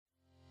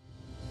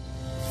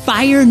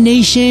Fire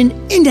Nation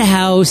in the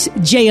house,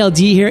 JLD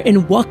here,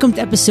 and welcome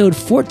to episode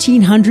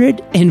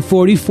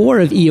 1444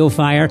 of EO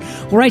Fire,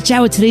 where I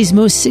chat with today's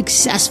most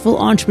successful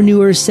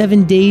entrepreneurs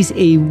 7 days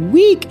a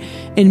week.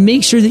 And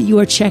make sure that you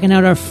are checking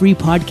out our free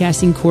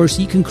podcasting course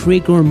so you can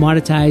create, grow, and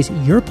monetize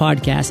your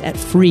podcast at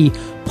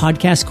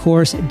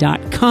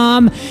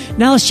freepodcastcourse.com.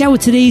 Now let's chat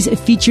with today's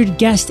featured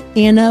guest,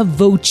 Anna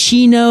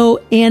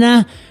Vocino.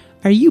 Anna,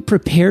 are you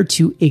prepared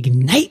to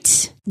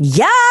ignite?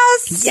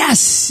 Yes.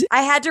 Yes.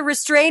 I had to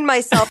restrain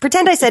myself.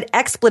 Pretend I said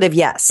expletive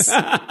yes.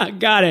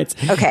 Got it.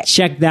 Okay.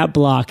 Check that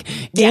block.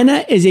 Yeah.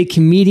 Anna is a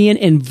comedian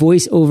and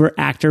voiceover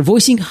actor,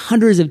 voicing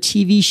hundreds of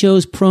TV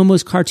shows,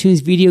 promos, cartoons,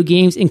 video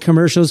games, and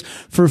commercials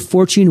for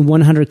Fortune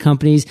 100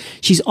 companies.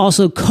 She's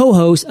also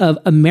co-host of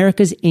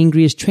America's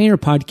Angriest Trainer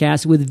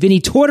podcast with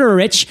Vinny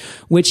Tortorich,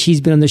 which he's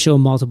been on the show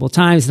multiple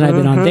times, and I've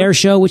been on their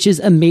show, which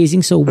is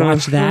amazing. So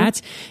watch that.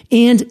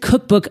 And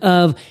cookbook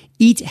of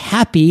Eat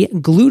Happy,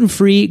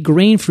 gluten-free,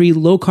 grain-free,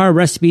 low-carb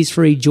recipes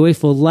for a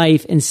joyful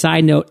life. And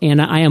side note,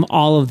 Anna, I am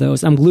all of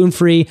those. I'm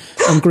gluten-free,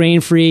 I'm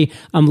grain-free,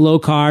 I'm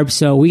low-carb,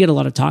 so we get a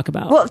lot to talk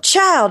about. Well,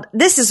 child,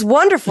 this is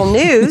wonderful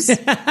news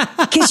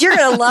because you're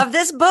going to love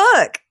this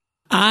book.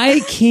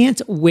 I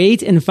can't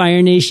wait. And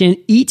Fire Nation,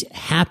 Eat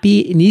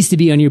Happy. It needs to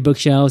be on your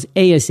bookshelves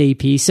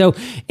ASAP. So,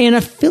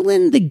 Anna, fill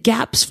in the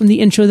gaps from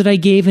the intro that I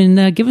gave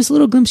and give us a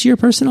little glimpse of your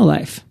personal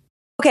life.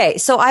 Okay,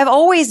 so I've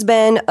always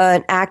been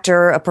an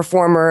actor, a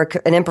performer,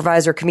 an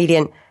improviser,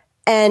 comedian.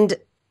 And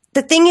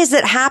the thing is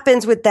that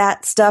happens with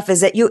that stuff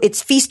is that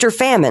it's feast or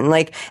famine.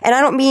 Like, and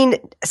I don't mean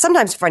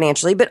sometimes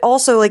financially, but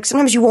also like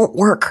sometimes you won't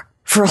work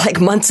for like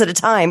months at a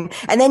time.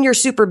 And then you're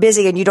super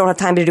busy and you don't have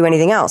time to do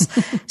anything else.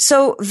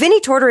 So Vinny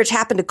Tortorich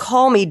happened to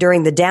call me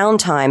during the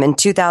downtime in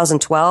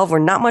 2012 where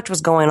not much was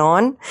going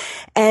on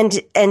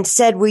and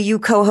said, will you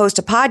co-host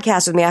a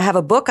podcast with me? I have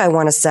a book I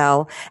want to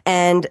sell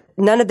and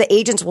none of the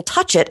agents will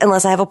touch it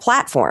unless I have a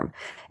platform.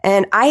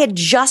 And I had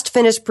just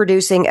finished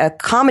producing a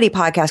comedy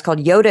podcast called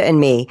Yoda and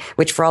Me,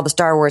 which for all the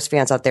Star Wars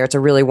fans out there, it's a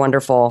really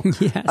wonderful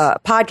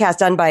podcast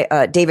done by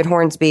David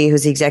Hornsby,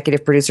 who's the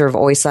executive producer of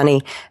Always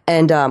Sunny,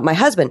 and my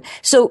husband.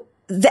 So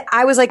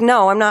I was like,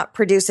 no, I'm not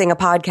producing a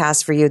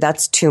podcast for you.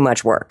 That's too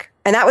much work.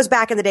 And that was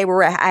back in the day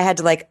where I had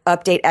to like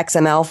update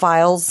XML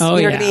files. Oh,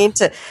 you know what I mean?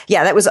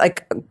 That was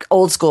like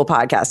old school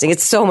podcasting.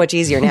 It's so much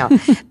easier now.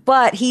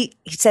 But he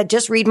said,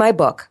 just read my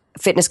book,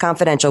 Fitness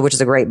Confidential, which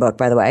is a great book,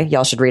 by the way.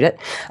 Y'all should read it.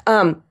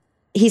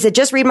 He said,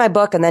 just read my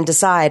book and then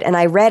decide. And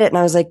I read it and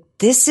I was like,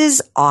 this is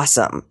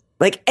awesome.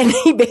 Like, and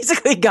he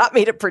basically got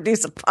me to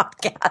produce a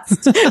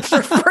podcast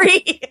for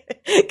free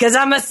because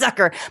I'm a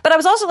sucker. But I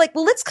was also like,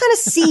 well, let's kind of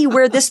see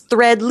where this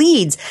thread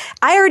leads.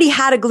 I already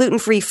had a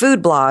gluten-free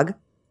food blog,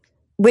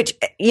 which,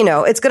 you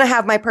know, it's going to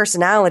have my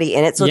personality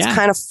in it. So it's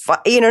kind of fun,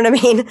 you know what I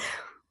mean?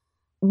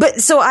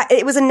 But so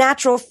it was a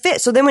natural fit.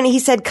 So then when he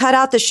said, cut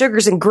out the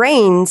sugars and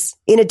grains,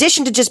 in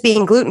addition to just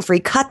being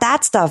gluten-free, cut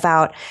that stuff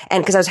out.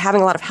 And because I was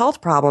having a lot of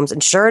health problems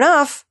and sure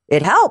enough,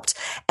 it helped.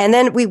 And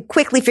then we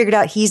quickly figured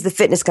out he's the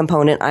fitness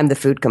component. I'm the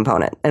food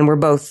component. And we're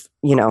both,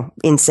 you know,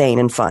 insane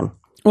and fun.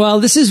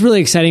 Well, this is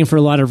really exciting for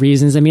a lot of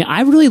reasons. I mean,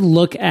 I really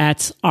look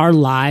at our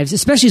lives,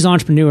 especially as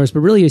entrepreneurs, but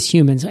really as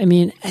humans. I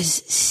mean, as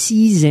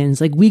seasons,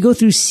 like we go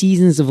through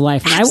seasons of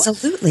life. And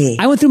absolutely.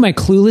 I went through my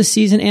clueless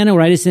season, Anna,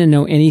 where I just didn't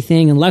know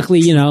anything. And luckily,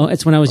 you know,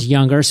 it's when I was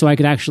younger, so I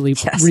could actually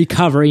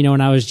recover, you know,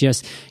 when I was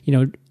just, you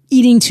know,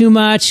 eating too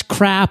much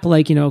crap,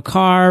 like, you know,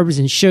 carbs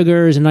and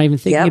sugars and not even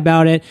thinking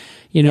about it.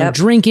 You know,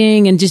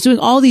 drinking and just doing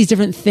all these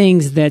different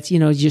things that, you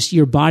know, just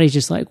your body's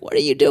just like, what are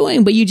you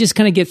doing? But you just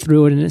kind of get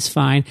through it and it's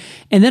fine.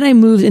 And then I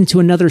moved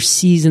into another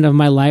season of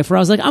my life where I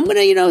was like, I'm going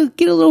to, you know,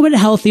 get a little bit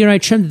healthier. I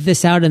trimmed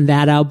this out and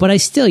that out, but I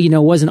still, you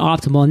know, wasn't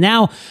optimal.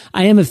 Now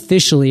I am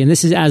officially, and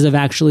this is as of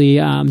actually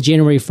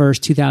January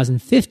 1st,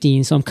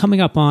 2015. So I'm coming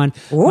up on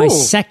my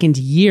second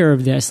year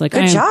of this. Like,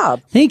 good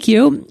job. Thank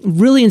you.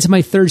 Really into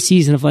my third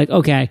season of like,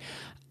 okay,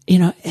 you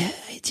know,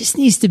 it just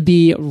needs to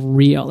be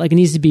real. Like it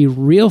needs to be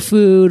real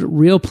food,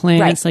 real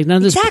plants, like none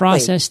of this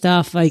processed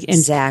stuff. Like, and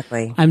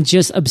I'm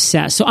just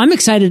obsessed. So I'm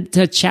excited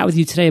to chat with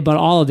you today about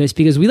all of this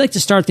because we like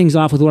to start things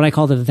off with what I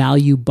call the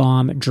value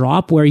bomb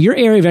drop, where your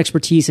area of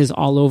expertise is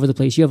all over the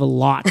place. You have a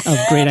lot of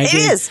great ideas.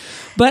 It is.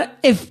 But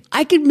if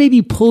I could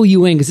maybe pull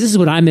you in, because this is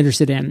what I'm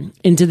interested in,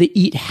 into the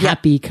eat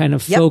happy kind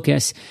of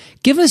focus.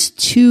 Give us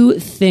two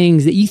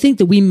things that you think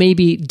that we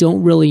maybe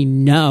don't really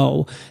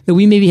know, that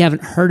we maybe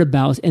haven't heard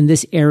about in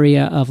this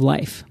area of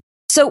life.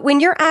 So when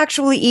you're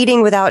actually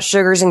eating without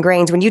sugars and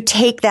grains, when you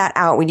take that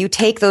out, when you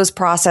take those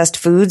processed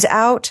foods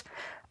out,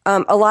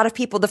 a lot of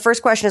people, the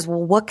first question is,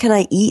 well, what can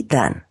I eat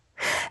then?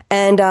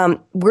 And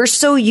we're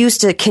so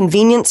used to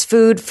convenience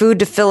food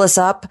to fill us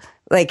up,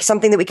 like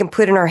something that we can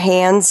put in our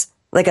hands,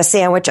 like a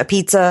sandwich, a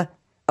pizza,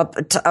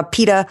 a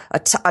pita, a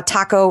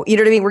taco. You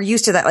know what I mean? We're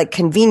used to that like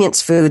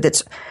convenience food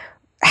that's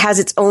has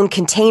its own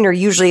container,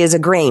 usually as a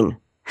grain.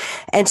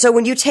 And so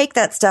when you take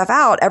that stuff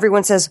out,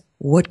 everyone says,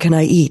 what can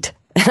I eat?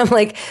 And I'm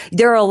like,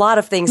 there are a lot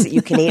of things that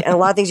you can eat and a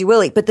lot of things you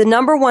will eat. But the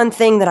number one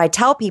thing that I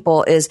tell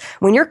people is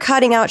when you're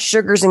cutting out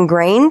sugars and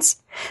grains,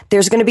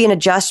 there's going to be an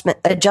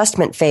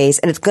adjustment phase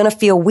and it's going to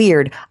feel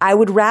weird. I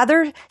would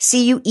rather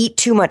see you eat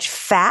too much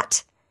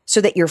fat so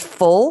that you're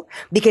full,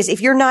 because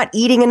if you're not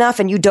eating enough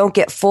and you don't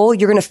get full,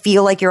 you're going to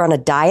feel like you're on a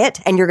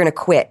diet and you're going to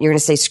quit. You're going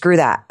to say, screw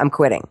that. I'm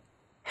quitting.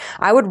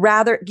 I would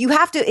rather, you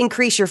have to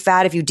increase your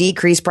fat if you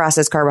decrease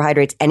processed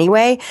carbohydrates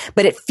anyway,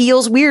 but it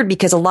feels weird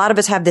because a lot of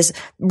us have this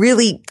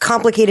really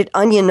complicated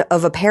onion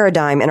of a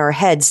paradigm in our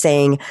head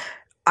saying,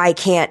 I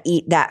can't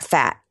eat that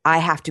fat. I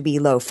have to be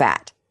low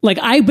fat. Like,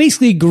 I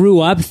basically grew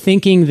up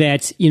thinking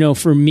that,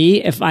 for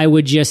me, if I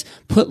would just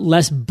put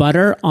less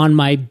butter on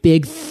my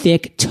big,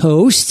 thick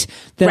toast,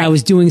 that I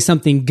was doing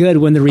something good,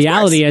 when the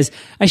reality is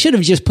I should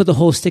have just put the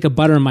whole stick of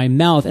butter in my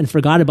mouth and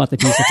forgot about the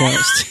piece of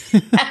toast.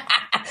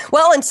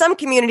 Well, and some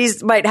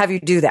communities might have you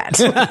do that.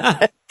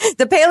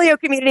 The paleo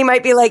community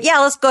might be like, yeah,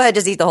 let's go ahead,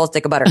 just eat the whole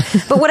stick of butter.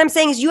 But what I'm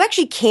saying is you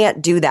actually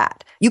can't do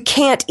that. You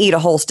can't eat a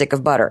whole stick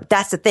of butter.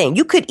 That's the thing.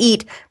 You could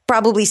eat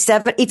probably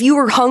 7. If you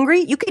were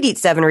hungry, you could eat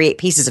 7 or 8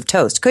 pieces of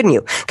toast, couldn't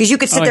you? Because you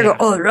could sit there and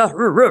go, rah,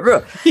 rah,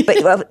 rah.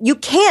 But you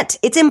can't.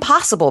 It's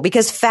impossible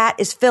because fat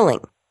is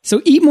filling. So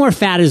eat more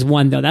fat is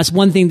one, though. That's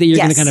one thing that you're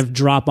going to kind of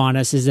drop on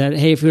us, is that,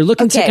 hey, if you're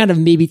looking to kind of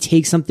maybe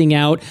take something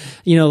out,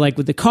 like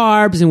with the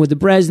carbs and with the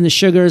breads and the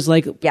sugars,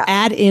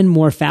 add in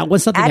more fat.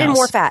 What's something else? Add in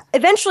more fat.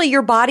 Eventually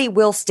your body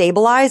will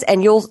stabilize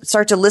and you'll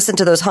start to listen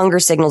to those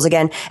hunger signals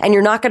again. And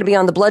you're not going to be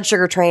on the blood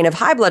sugar train of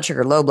high blood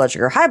sugar, low blood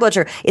sugar, high blood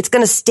sugar. It's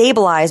going to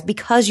stabilize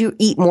because you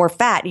eat more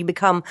fat. You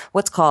become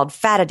what's called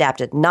fat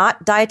adapted,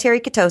 not dietary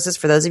ketosis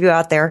for those of you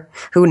out there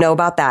who know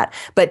about that,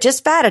 but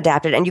just fat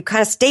adapted, and you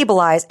kind of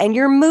stabilize and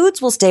your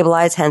moods will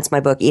stabilize, hence my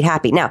book, Eat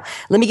Happy. Now,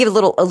 let me give a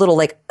little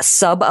like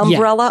sub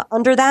umbrella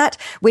under that,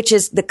 which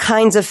is the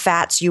kinds of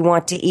fats you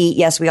want to eat.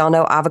 Yes, we all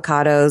know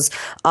avocados,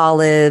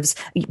 olives,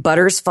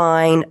 butter's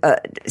fine.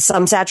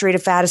 Some saturated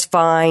fat is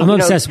fine. I'm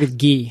obsessed with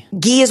ghee.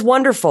 Ghee is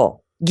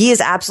wonderful. Ghee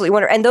is absolutely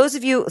wonderful. And those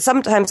of you,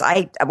 sometimes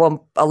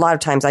a lot of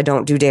times I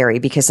don't do dairy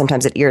because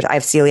sometimes I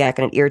have celiac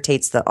and it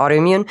irritates the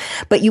autoimmune.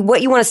 But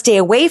what you want to stay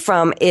away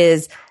from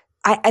is,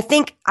 I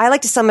think I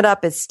like to sum it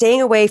up as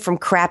staying away from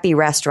crappy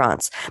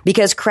restaurants,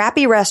 because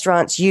crappy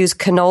restaurants use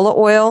canola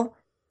oil,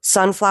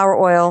 sunflower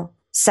oil,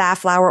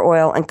 safflower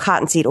oil, and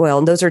cottonseed oil.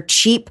 And those are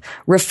cheap,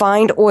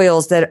 refined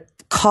oils that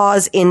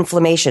cause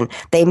inflammation.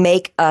 They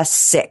make us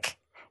sick.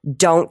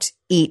 Don't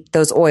eat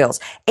those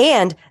oils.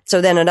 And so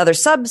then another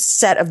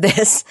subset of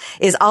this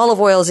is olive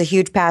oil is a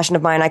huge passion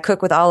of mine. I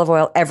cook with olive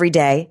oil every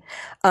day.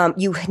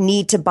 You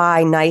need to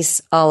buy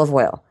nice olive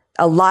oil.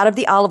 A lot of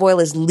the olive oil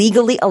is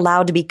legally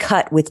allowed to be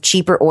cut with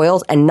cheaper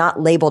oils and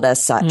not labeled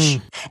as such.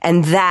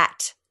 And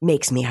that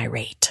makes me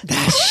irate.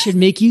 That should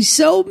make you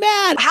so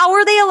mad. How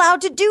are they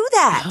allowed to do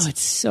that? Oh,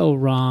 it's so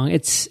wrong.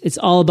 It's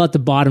all about the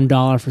bottom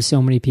dollar for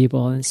so many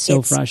people, and it's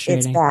so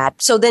frustrating. It's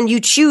bad. So then you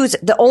choose,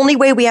 the only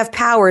way we have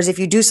power is if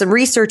you do some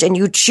research and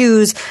you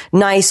choose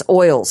nice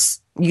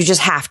oils. You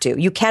just have to.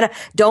 You cannot,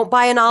 don't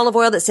buy an olive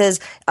oil that says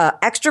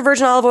extra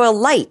virgin olive oil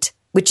light,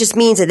 which just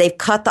means that they've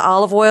cut the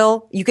olive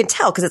oil. You can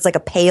tell because it's like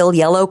a pale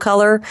yellow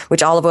color,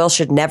 which olive oil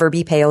should never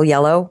be pale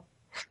yellow.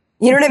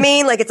 You know what I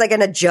mean? Like it's like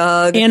in a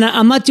jug. And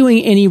I'm not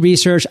doing any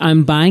research.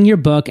 I'm buying your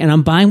book and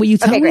I'm buying what you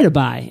tell me to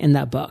buy in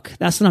that book.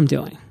 That's what I'm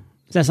doing.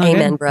 Does that sound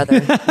Amen, good?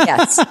 brother.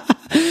 Yes.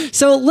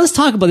 So let's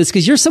talk about this,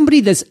 because you're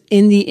somebody that's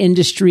in the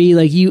industry.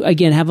 Like, you,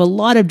 again, have a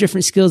lot of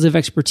different skills of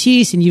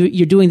expertise, and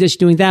you're doing this,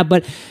 you're doing that,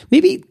 but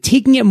maybe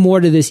taking it more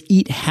to this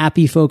eat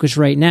happy focus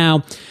right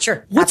now.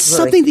 Sure. What's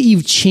something that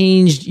you've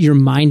changed your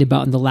mind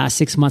about in the last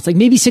 6 months? Like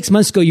maybe 6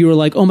 months ago, you were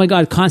like, oh my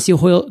God, cottonseed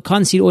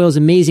oil is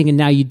amazing. And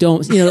now you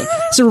don't,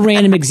 it's a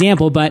random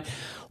example, but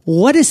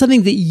what is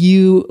something that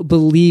you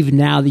believe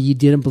now that you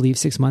didn't believe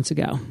 6 months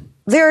ago?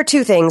 There are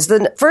two things.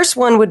 The first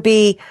one would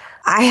be,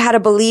 I had a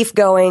belief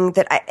going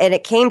and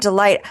it came to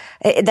light.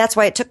 That's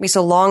why it took me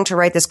so long to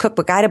write this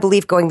cookbook. I had a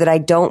belief going that I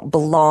don't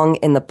belong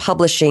in the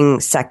publishing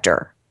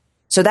sector.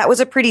 So that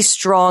was a pretty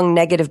strong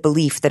negative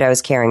belief that I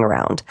was carrying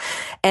around.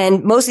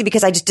 And mostly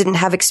because I just didn't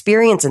have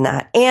experience in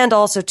that. And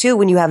also too,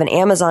 when you have an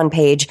Amazon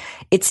page,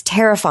 it's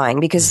terrifying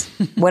because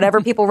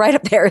whatever people write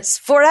up there is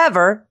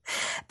forever.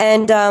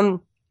 And,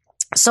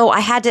 so I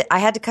had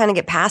to kind of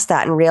get past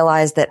that and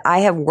realize that I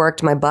have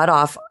worked my butt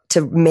off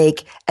to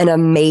make an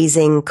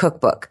amazing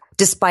cookbook,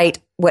 despite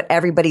what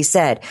everybody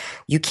said.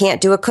 You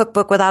can't do a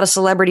cookbook without a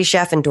celebrity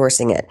chef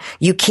endorsing it.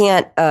 You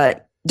can't,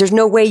 there's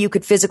no way you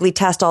could physically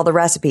test all the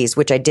recipes,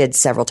 which I did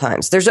several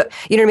times. You know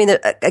what I mean?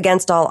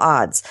 Against all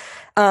odds.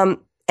 And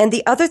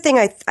the other thing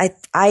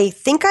I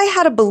think I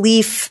had a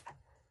belief,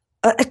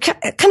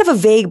 kind of a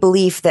vague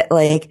belief that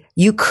like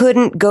you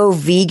couldn't go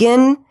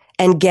vegan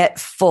and get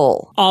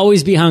full.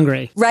 Always be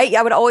hungry. Right?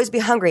 I would always be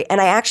hungry.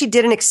 And I actually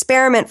did an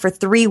experiment for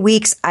 3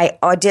 weeks. I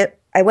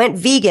went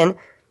vegan.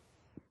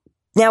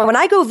 Now, when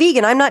I go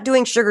vegan, I'm not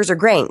doing sugars or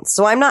grains.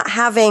 So I'm not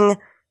having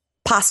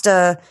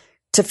pasta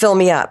to fill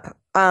me up.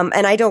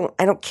 And I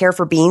don't care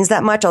for beans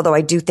that much, although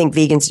I do think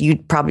vegans,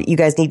 you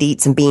guys need to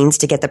eat some beans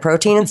to get the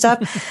protein and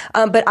stuff.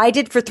 But I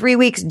did for 3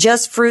 weeks,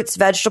 just fruits,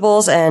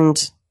 vegetables,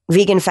 and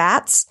vegan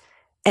fats.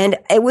 And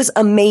it was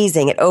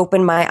amazing. It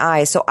opened my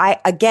eyes. So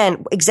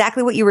again,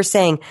 exactly what you were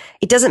saying.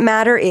 It doesn't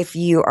matter if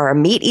you are a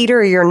meat eater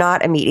or you're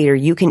not a meat eater.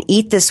 You can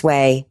eat this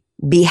way,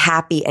 be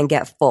happy, and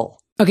get full.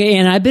 Okay,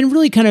 and I've been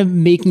really kind of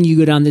making you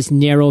go down this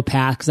narrow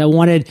path because I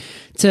wanted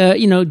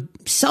to,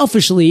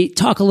 selfishly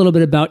talk a little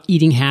bit about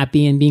eating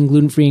happy and being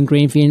gluten-free and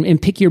grain-free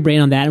and pick your brain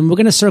on that. And we're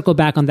going to circle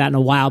back on that in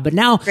a while. But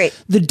now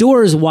the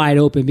door is wide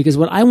open because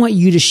what I want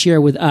you to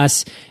share with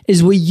us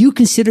is what you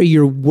consider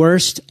your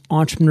worst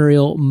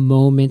entrepreneurial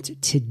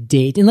moment to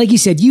date. And like you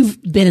said,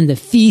 you've been in the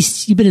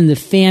feasts, you've been in the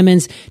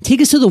famines.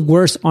 Take us to the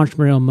worst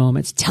entrepreneurial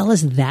moments. Tell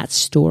us that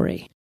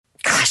story.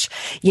 Gosh,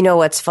 you know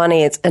what's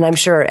funny? And I'm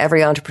sure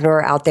every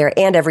entrepreneur out there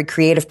and every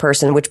creative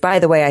person, which by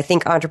the way, I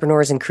think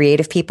entrepreneurs and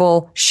creative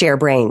people share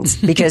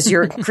brains because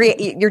you're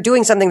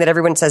doing something that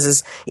everyone says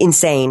is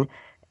insane.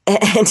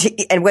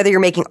 And whether you're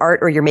making art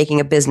or you're making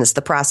a business,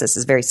 the process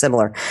is very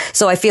similar.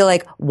 So I feel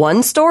like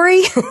one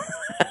story,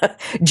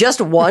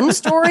 just one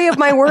story of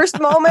my worst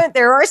moment.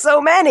 There are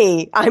so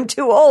many. I'm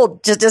too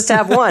old to just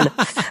have one.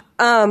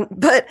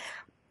 But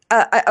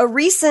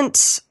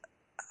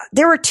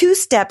there were 2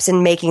 steps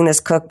in making this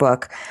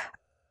cookbook.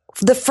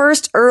 The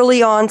first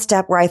early on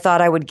step where I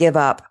thought I would give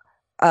up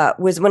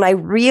was when I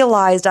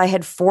realized I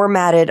had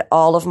formatted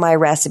all of my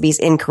recipes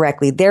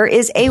incorrectly. There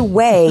is a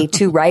way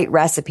to write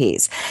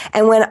recipes.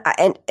 And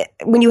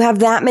when you have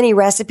that many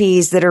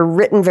recipes that are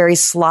written very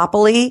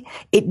sloppily,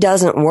 it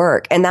doesn't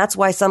work. And that's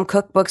why some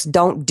cookbooks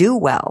don't do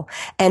well.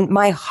 And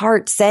my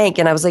heart sank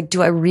and I was like,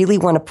 do I really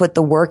want to put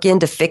the work in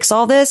to fix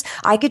all this?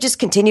 I could just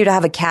continue to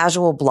have a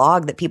casual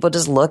blog that people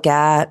just look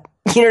at.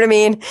 You know what I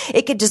mean?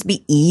 It could just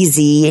be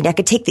easy and I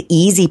could take the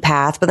easy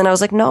path. But then I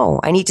was like, no,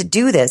 I need to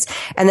do this.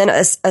 And then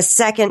a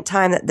second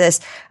time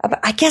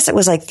I guess it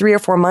was like 3 or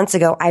 4 months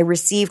ago, I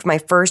received my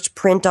first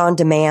print on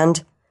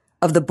demand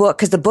of the book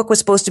because the book was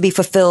supposed to be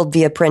fulfilled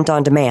via print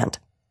on demand.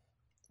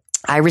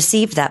 I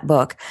received that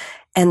book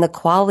and the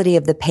quality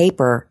of the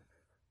paper,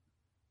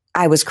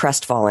 I was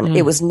crestfallen.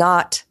 It was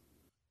not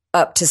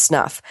up to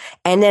snuff.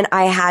 And then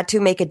I had to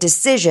make a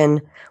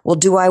decision. Well,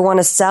 do I want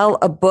to sell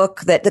a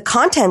book that the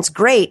content's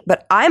great,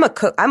 but I'm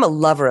a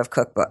lover of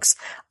cookbooks.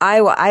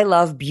 I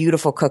love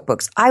beautiful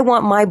cookbooks. I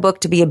want my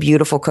book to be a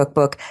beautiful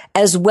cookbook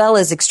as well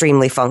as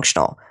extremely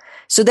functional.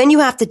 So then you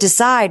have to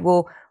decide,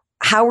 well,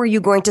 how are you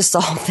going to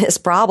solve this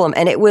problem?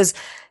 And it was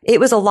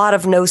a lot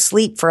of no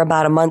sleep for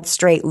about a month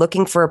straight,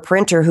 looking for a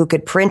printer who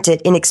could print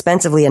it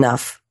inexpensively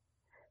enough,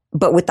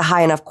 but with the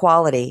high enough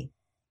quality.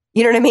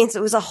 You know what I mean? So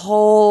it was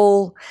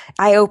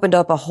I opened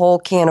up a whole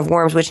can of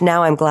worms, which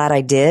now I'm glad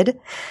I did.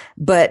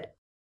 But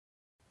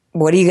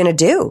what are you going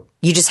to do?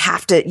 You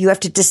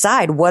have to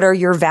decide what are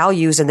your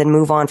values and then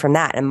move on from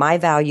that. And my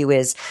value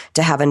is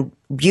to have a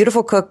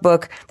beautiful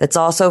cookbook that's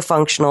also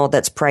functional,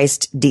 that's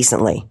priced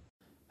decently.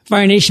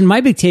 Fire Nation, my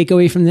big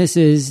takeaway from this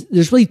is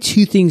there's really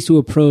 2 things to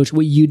approach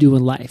what you do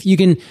in life. You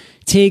can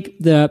take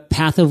the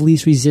path of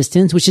least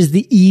resistance, which is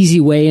the easy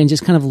way and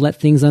just kind of let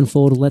things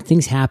unfold, let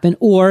things happen,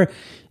 or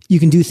you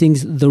can do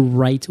things the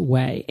right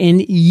way.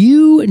 And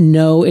you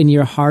know in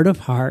your heart of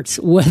hearts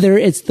whether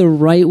it's the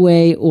right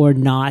way or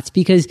not,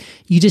 because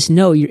you just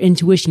know your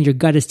intuition, your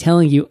gut is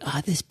telling you,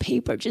 this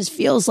paper just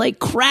feels like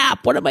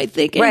crap. What am I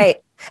thinking?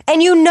 Right.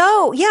 And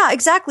yeah,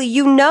 exactly.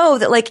 You know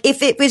that like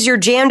if it was your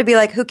jam to be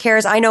like, who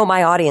cares? I know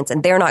my audience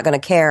and they're not going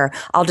to care.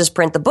 I'll just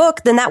print the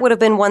book. Then that would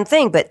have been one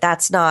thing, but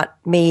that's not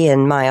me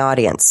and my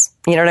audience.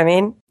 You know what I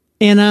mean?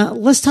 Anna,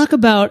 let's talk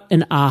about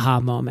an aha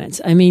moment.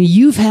 I mean,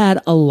 you've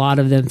had a lot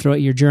of them throughout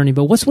your journey,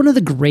 but what's one of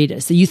the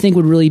greatest that you think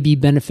would really be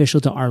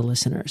beneficial to our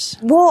listeners?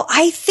 Well,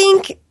 I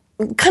think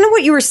kind of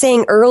what you were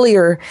saying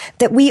earlier,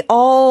 that we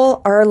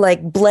all are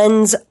like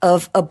blends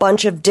of a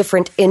bunch of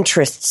different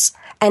interests.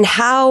 And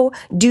how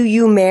do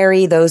you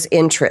marry those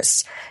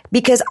interests?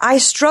 Because I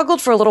struggled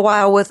for a little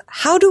while with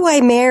how do I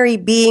marry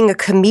being a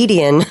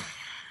comedian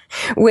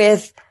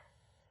with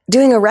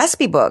doing a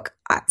recipe book?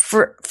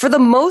 For the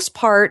most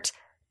part,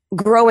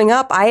 growing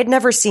up, I had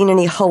never seen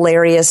any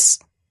hilarious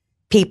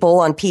people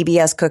on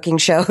PBS cooking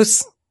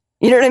shows.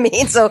 You know what I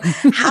mean? So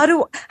how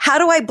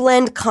do I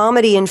blend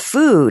comedy and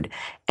food?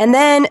 And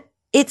then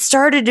it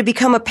started to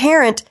become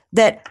apparent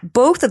that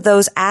both of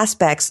those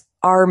aspects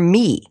are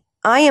me.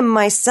 I am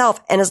myself.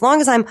 And as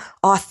long as I'm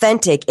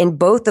authentic in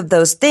both of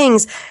those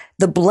things,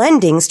 the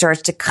blending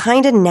starts to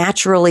kind of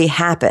naturally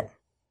happen.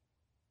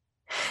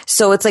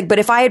 So it's like, but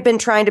if I had been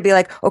trying to be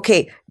like,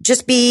 okay,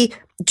 be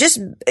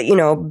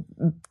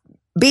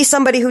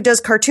somebody who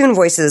does cartoon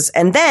voices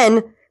and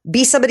then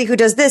be somebody who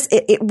does this,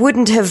 it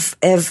wouldn't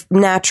have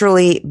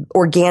naturally,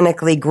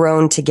 organically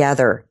grown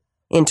together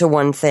into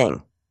one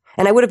thing.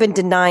 And I would have been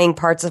denying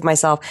parts of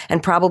myself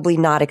and probably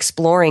not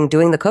exploring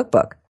doing the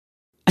cookbook.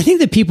 I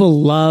think that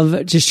people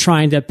love just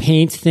trying to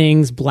paint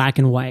things black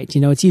and white.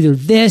 You know, it's either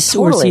this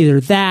or it's either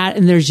that,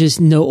 and there's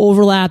just no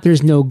overlap.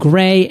 There's no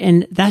gray.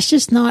 And that's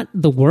just not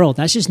the world.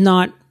 That's just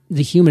not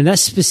the human.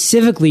 That's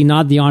specifically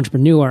not the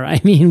entrepreneur. I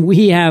mean,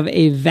 we have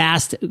a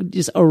vast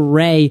just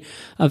array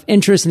of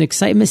interests and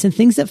excitements and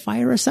things that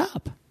fire us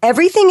up.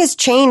 Everything has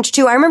changed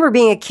too. I remember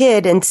being a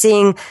kid and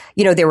seeing,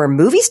 there were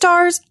movie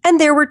stars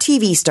and there were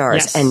TV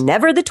stars, yes, and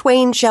never the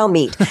twain shall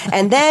meet.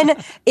 And then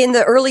in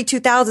the early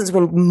 2000s,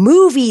 when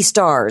movie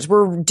stars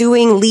were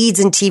doing leads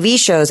in TV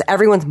shows,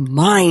 everyone's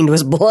mind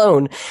was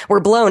blown.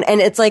 And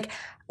it's like,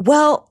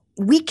 well,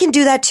 we can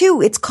do that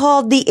too. It's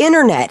called the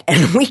internet,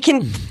 and we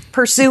can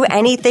pursue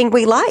anything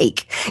we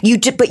like.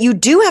 But you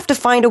do have to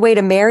find a way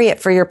to marry it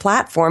for your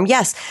platform.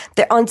 Yes,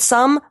 on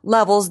some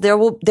levels there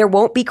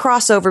won't be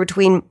crossover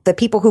between the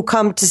people who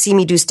come to see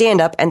me do stand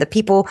up and the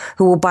people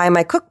who will buy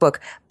my cookbook.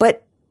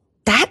 But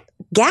that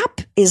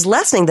gap is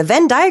lessening. The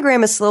Venn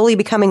diagram is slowly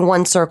becoming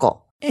one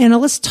circle. Anna,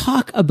 let's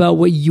talk about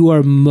what you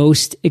are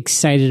most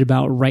excited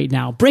about right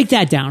now. Break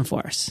that down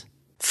for us.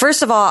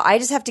 First of all, I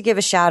just have to give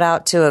a shout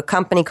out to a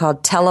company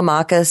called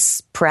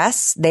Telemachus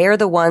Press. They're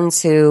the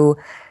ones who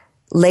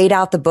laid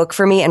out the book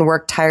for me and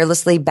worked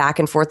tirelessly back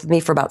and forth with me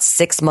for about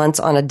 6 months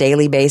on a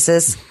daily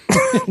basis,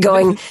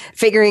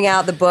 figuring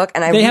out the book.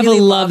 And they have a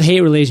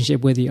love-hate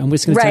relationship with you. I'm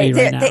just going to tell you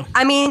right now.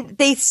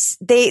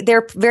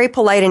 They're very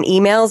polite in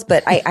emails,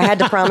 but I had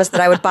to promise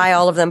that I would buy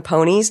all of them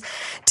ponies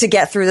to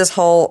get through this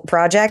whole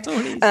project.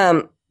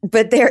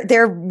 But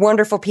they're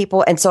wonderful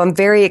people. And so I'm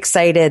very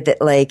excited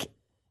that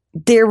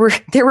there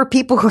were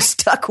people who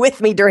stuck with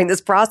me during this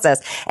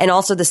process. And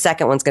also the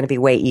second one's going to be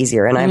way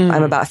easier. And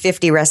I'm about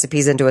 50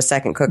 recipes into a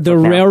second cookbook The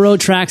now. Railroad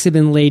tracks have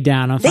been laid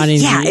down. I'm finding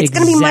it's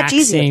going to be much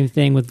easier. Same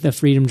thing with the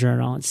Freedom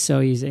Journal. It's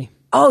so easy.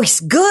 Oh, it's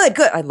good.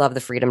 I love the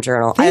Freedom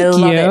Journal. Thank I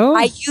love you. it.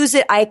 I use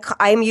it.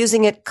 I'm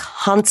using it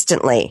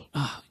constantly.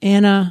 Oh,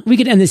 Anna, we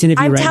could end this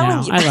interview I'm right telling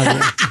now. you. I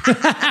love you.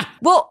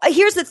 Well,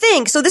 here's the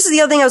thing. So this is the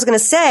other thing I was going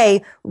to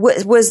say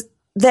was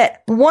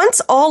that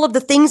once all of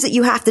the things that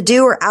you have to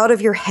do are out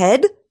of your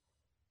head,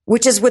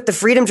 which is what the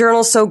Freedom Journal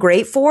is so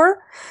great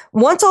for.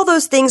 Once all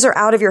those things are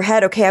out of your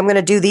head, okay, I'm going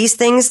to do these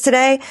things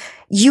today,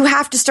 you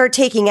have to start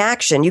taking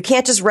action. You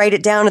can't just write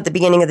it down at the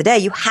beginning of the day.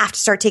 You have to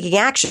start taking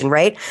action,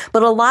 right?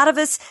 But a lot of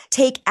us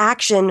take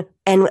action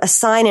and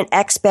assign an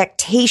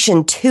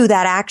expectation to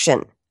that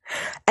action.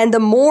 And the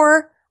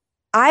more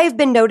I've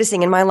been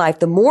noticing in my life,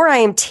 the more I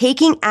am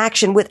taking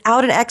action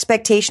without an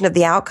expectation of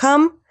the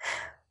outcome,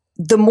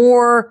 the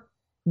more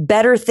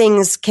better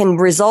things can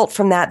result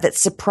from that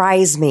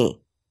surprise me.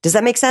 Does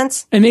that make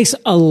sense? It makes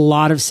a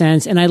lot of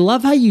sense. And I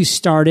love how you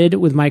started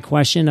with my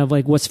question of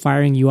what's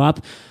firing you up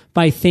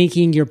by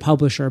thanking your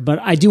publisher. But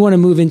I do want to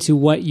move into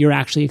what you're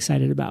actually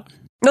excited about.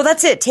 No,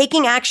 that's it.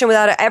 Taking action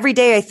without it. Every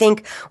day I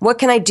think, what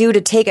can I do to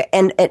take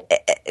and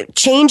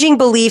changing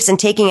beliefs and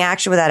taking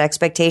action without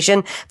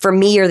expectation for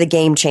me are the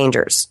game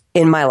changers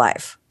in my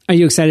life. Are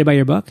you excited about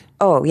your book?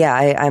 Oh, yeah,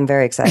 I'm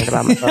very excited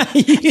about my book.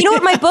 You know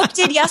what my book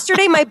did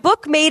yesterday? My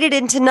book made it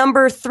into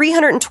number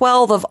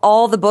 312 of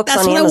all the books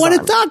on Amazon. That's what I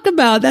want to talk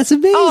about. That's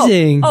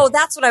amazing. Oh,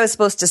 that's what I was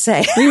supposed to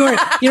say. You're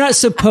not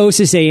supposed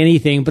to say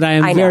anything, but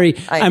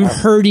I'm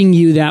hurting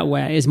you that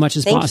way as much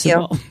as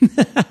possible.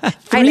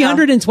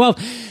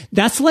 312.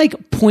 That's like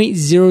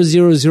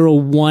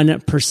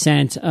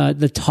 0.0001%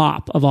 the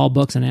top of all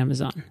books on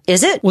Amazon.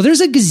 Is it? Well, there's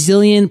a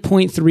gazillion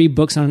 0.3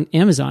 books on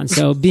Amazon.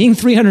 So being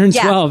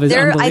 312 is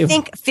unbelievable. I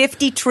think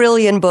 50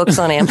 trillion books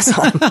on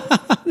Amazon.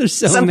 There's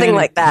so something many.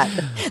 like that.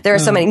 There are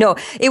so many. No,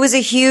 it was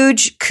a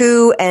huge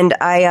coup, and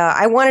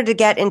I wanted to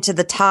get into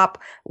the top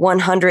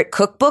 100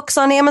 cookbooks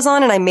on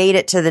Amazon, and I made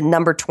it to the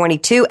number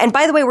 22. And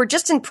by the way, we're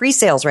just in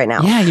pre-sales right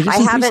now. Yeah, you're just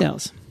in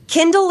pre-sales.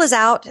 Kindle is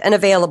out and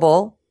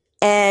available.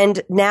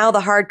 And now the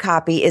hard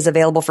copy is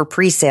available for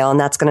pre-sale, and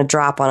that's going to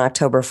drop on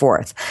October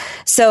 4th.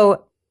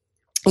 So,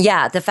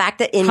 yeah, the fact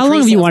that in how long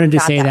have you wanted to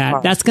say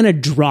that? That's going to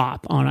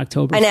drop on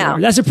October 4th. I know.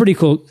 That's a pretty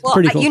cool. Well,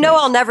 pretty cool.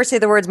 I'll never say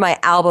the words "my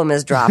album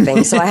is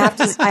dropping," so I have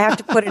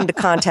to put it into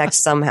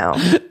context somehow.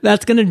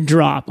 That's going to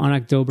drop on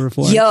October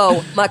 4th.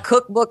 Yo, my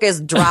cookbook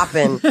is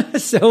dropping.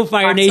 So,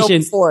 Fire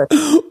Nation,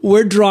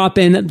 we're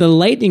dropping the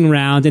lightning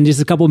round in just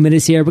a couple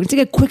minutes here. We're going to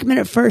take a quick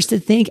minute first to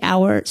thank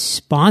our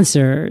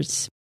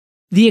sponsors.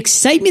 The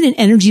excitement and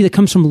energy that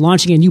comes from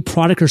launching a new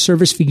product or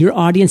service for your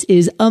audience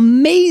is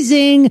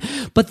amazing,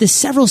 but the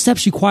several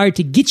steps required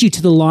to get you to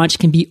the launch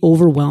can be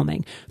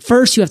overwhelming.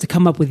 First, you have to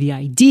come up with the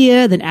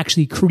idea, then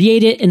actually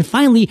create it, and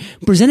finally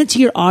present it to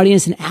your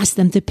audience and ask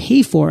them to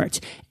pay for it.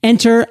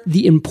 Enter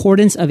the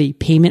importance of a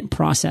payment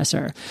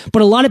processor.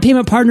 But a lot of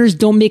payment partners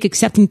don't make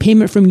accepting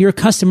payment from your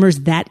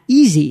customers that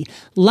easy.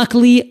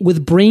 Luckily,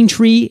 with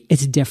Braintree,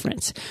 it's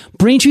different.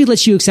 Braintree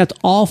lets you accept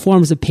all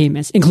forms of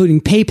payments,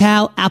 including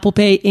PayPal, Apple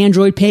Pay,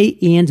 Android Pay,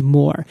 and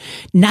more.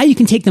 Now you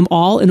can take them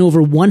all in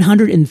over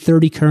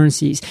 130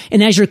 currencies.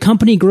 And as your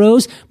company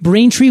grows,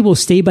 Braintree will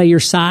stay by your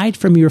side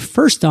from your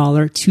first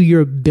dollar to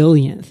your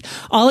billionth.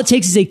 All it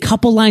takes is a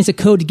couple lines of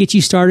code to get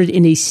you started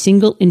in a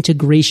single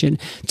integration.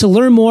 To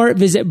learn more,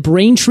 visit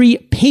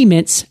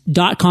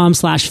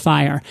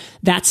BraintreePayments.com/fire.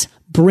 That's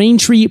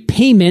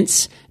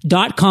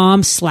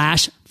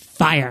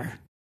BraintreePayments.com/fire.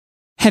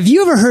 Have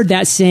you ever heard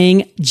that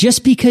saying,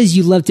 just because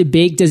you love to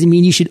bake doesn't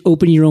mean you should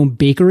open your own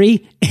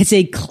bakery? It's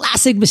a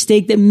classic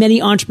mistake that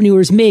many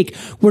entrepreneurs make.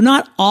 We're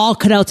not all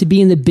cut out to be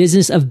in the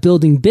business of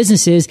building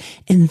businesses,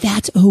 and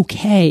that's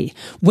okay.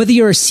 Whether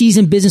you're a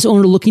seasoned business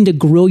owner looking to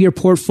grow your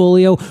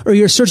portfolio or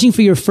you're searching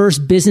for your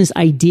first business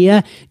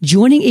idea,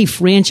 joining a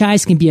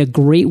franchise can be a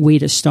great way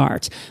to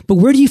start. But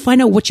where do you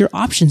find out what your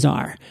options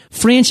are?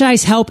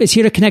 Franchise Help is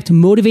here to connect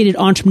motivated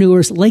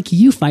entrepreneurs like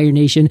you, Fire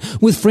Nation,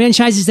 with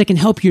franchises that can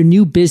help your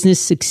new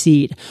business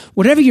succeed.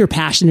 Whatever you're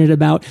passionate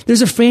about,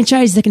 there's a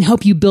franchise that can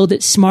help you build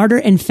it smarter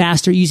and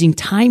faster using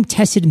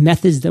time-tested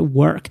methods that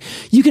work.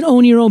 You can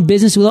own your own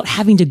business without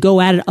having to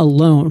go at it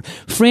alone.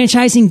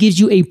 Franchising gives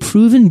you a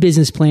proven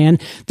business plan,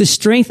 the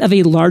strength of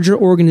a larger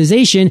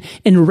organization,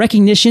 and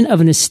recognition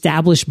of an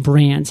established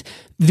brand.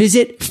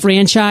 Visit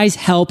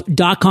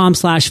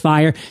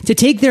franchisehelp.com/fire to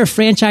take their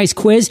franchise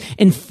quiz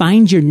and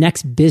find your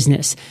next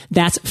business.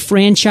 That's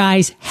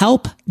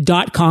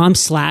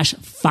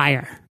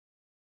franchisehelp.com/fire.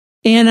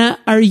 Anna,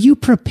 are you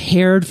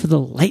prepared for the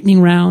lightning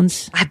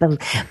rounds? I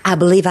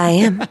believe I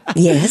am.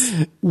 Yes.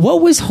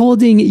 What was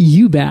holding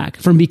you back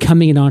from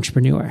becoming an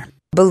entrepreneur?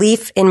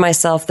 Belief in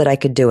myself that I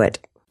could do it.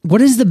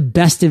 What is the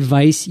best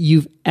advice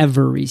you've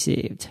ever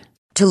received?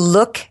 To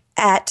look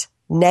at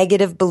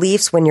negative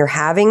beliefs when you're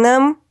having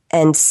them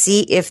and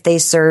see if they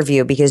serve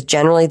you, because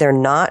generally they're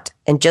not.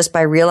 And just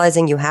by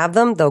realizing you have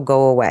them, they'll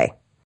go away.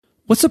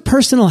 What's a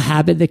personal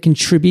habit that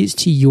contributes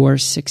to your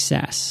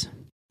success?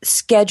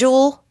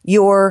 Schedule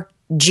your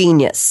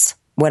genius.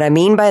 What I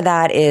mean by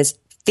that is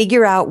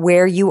figure out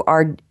where you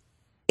are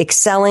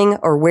excelling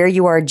or where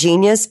you are a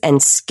genius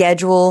and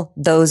schedule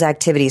those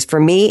activities. For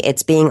me,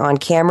 it's being on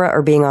camera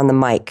or being on the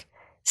mic.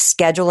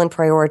 Schedule and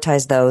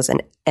prioritize those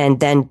and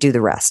then do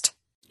the rest.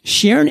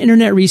 Share an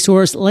internet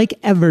resource like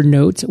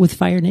Evernote with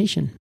Fire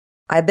Nation.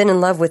 I've been in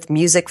love with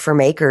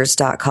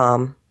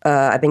musicformakers.com.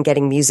 I've been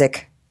getting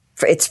music.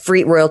 It's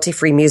free,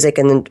 royalty-free music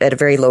and at a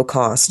very low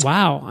cost.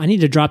 Wow. I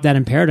need to drop that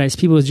in Paradise.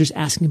 People were just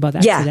asking about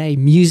that today.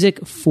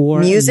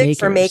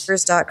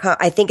 Musicformakers.com.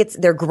 I think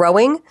they're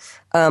growing.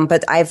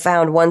 But I've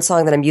found one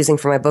song that I'm using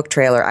for my book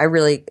trailer.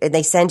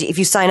 They send you, if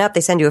you sign up, they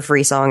send you a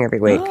free song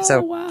every week.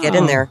 Get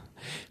in there.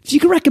 If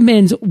you could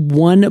recommend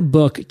one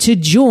book to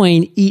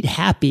join Eat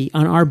Happy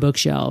on our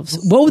bookshelves,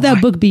 what would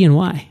that book be and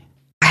why?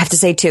 I have to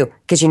say two,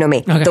 because you know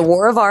me. Okay. The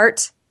War of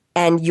Art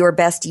and Your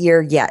Best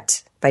Year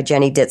Yet by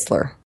Jenny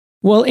Ditzler.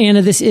 Well,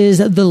 Anna, this is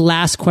the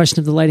last question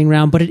of the lightning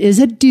round, but it is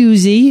a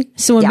doozy.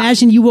 So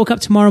imagine you woke up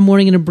tomorrow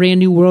morning in a brand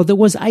new world that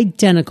was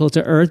identical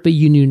to Earth, but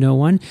you knew no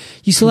one.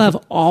 You still have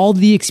all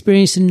the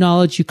experience and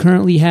knowledge you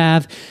currently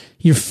have.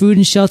 Your food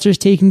and shelter is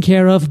taken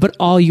care of, but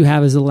all you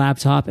have is a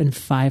laptop and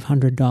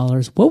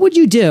 $500. What would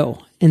you do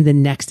in the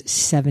next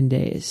 7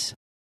 days?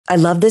 I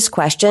love this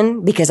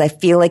question because I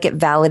feel like it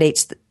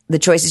validates the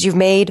choices you've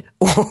made,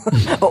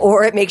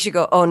 or it makes you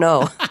go, oh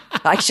no,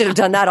 I should have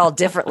done that all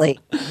differently.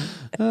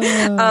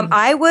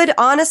 I would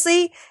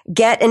honestly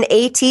get an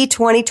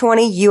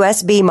AT2020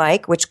 USB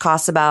mic, which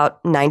costs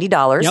about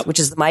 $90, which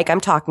is the mic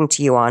I'm talking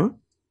to you on.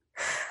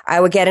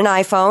 I would get an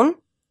iPhone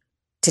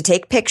to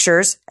take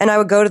pictures, and I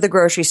would go to the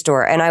grocery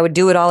store and I would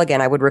do it all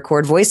again. I would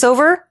record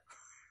voiceover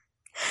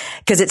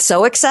because it's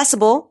so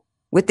accessible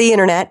with the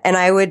internet, and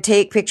I would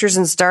take pictures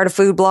and start a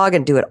food blog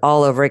and do it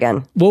all over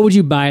again. What would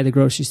you buy at the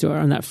grocery store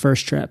on that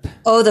first trip?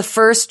 Oh, the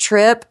first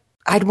trip,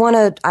 I'd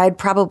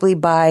probably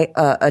buy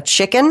a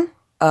chicken,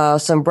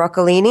 some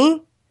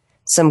broccolini,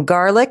 some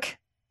garlic,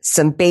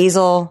 some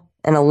basil,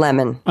 and a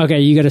lemon. Okay,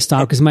 you got to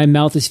stop because my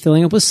mouth is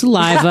filling up with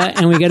saliva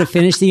and we got to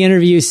finish the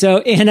interview. So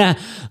Anna,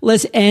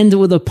 let's end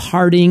with a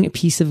parting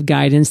piece of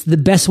guidance, the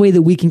best way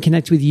that we can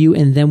connect with you,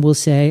 and then we'll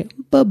say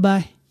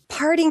bye-bye.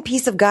 Parting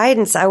piece of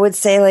guidance, I would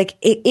say, like,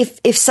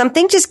 if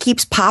something just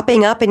keeps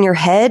popping up in your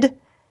head,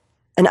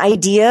 an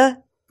idea,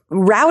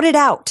 route it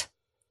out,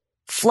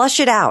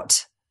 flush it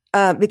out.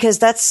 Because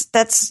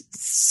that's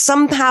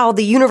somehow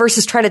the universe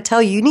is trying to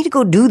tell you need to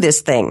go do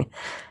this thing.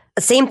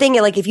 The same thing,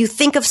 like if you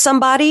think of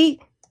somebody,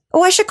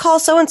 oh, I should call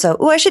so-and-so.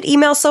 Oh, I should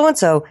email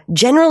so-and-so.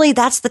 Generally,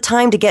 that's the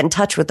time to get in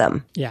touch with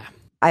them. Yeah.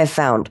 I've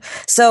found.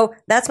 So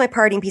that's my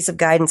parting piece of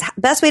guidance.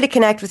 Best way to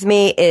connect with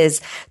me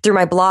is through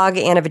my blog,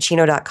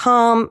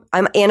 AnnaVocino.com.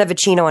 I'm Anna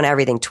Vocino on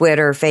everything,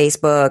 Twitter,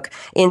 Facebook,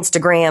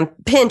 Instagram,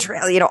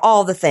 Pinterest,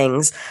 all the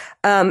things.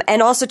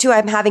 And also too,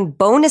 I'm having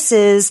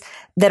bonuses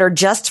that are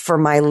just for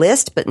my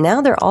list, but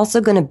now they're also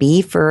going to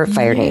be for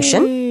Fire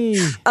Nation.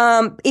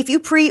 If you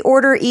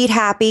pre-order Eat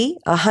Happy,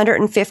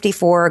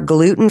 154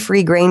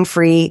 gluten-free,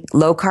 grain-free,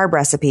 low-carb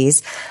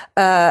recipes,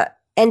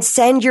 and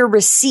send your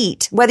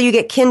receipt, whether you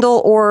get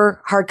Kindle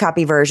or hard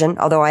copy version,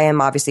 although I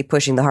am obviously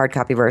pushing the hard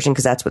copy version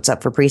because that's what's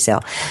up for pre-sale.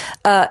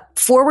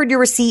 Forward your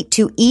receipt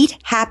to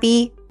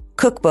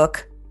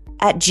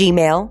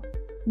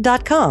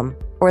eathappycookbook@gmail.com,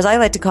 or as I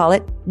like to call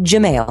it,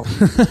 Gmail.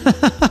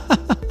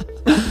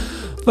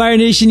 Fire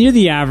Nation, you're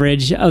the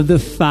average of the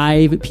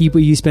 5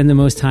 people you spend the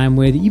most time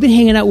with. You've been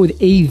hanging out with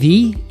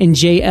AV and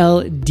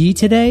JLD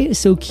today,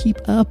 so keep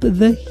up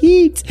the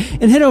heat.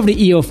 And head over to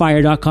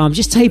eofire.com.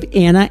 Just type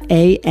Anna,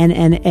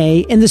 A-N-N-A,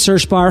 in the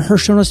search bar. Her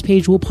show notes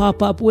page will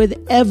pop up with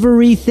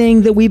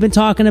everything that we've been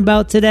talking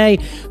about today.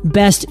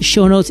 Best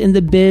show notes in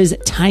the biz,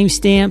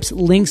 timestamps,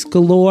 links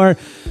galore,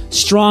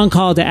 strong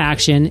call to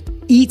action.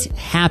 Eat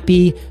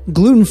happy,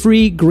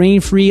 gluten-free,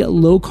 grain-free,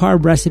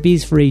 low-carb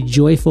recipes for a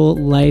joyful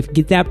life.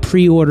 Get that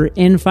pre-order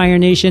in, Fire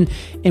Nation.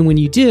 And when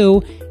you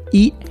do,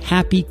 Eat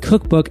Happy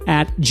Cookbook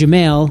at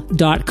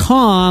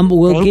gmail.com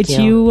will get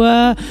you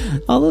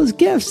all those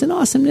gifts and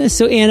awesomeness.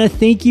 So, Anna,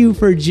 thank you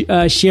for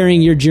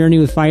sharing your journey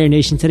with Fire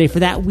Nation today. For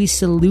that, we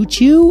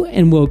salute you,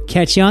 and we'll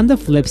catch you on the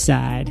flip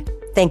side.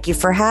 Thank you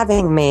for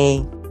having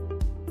me.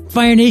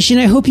 Fire Nation,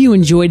 I hope you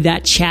enjoyed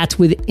that chat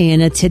with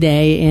Anna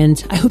today,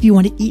 and I hope you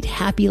want to eat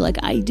happy like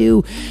I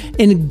do.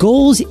 And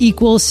goals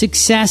equal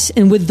success,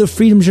 and with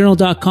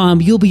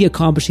thefreedomjournal.com, you'll be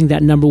accomplishing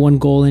that number 1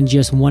 goal in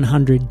just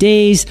 100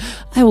 days.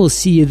 I will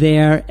see you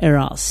there, or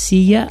I'll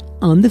see you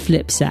on the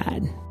flip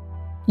side.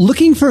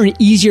 Looking for an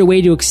easier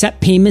way to accept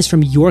payments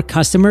from your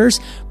customers?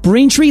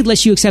 Braintree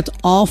lets you accept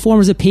all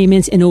forms of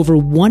payments in over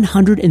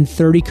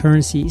 130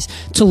 currencies.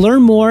 To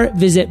learn more,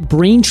 visit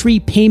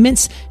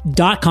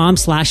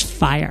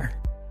braintreepayments.com/fire.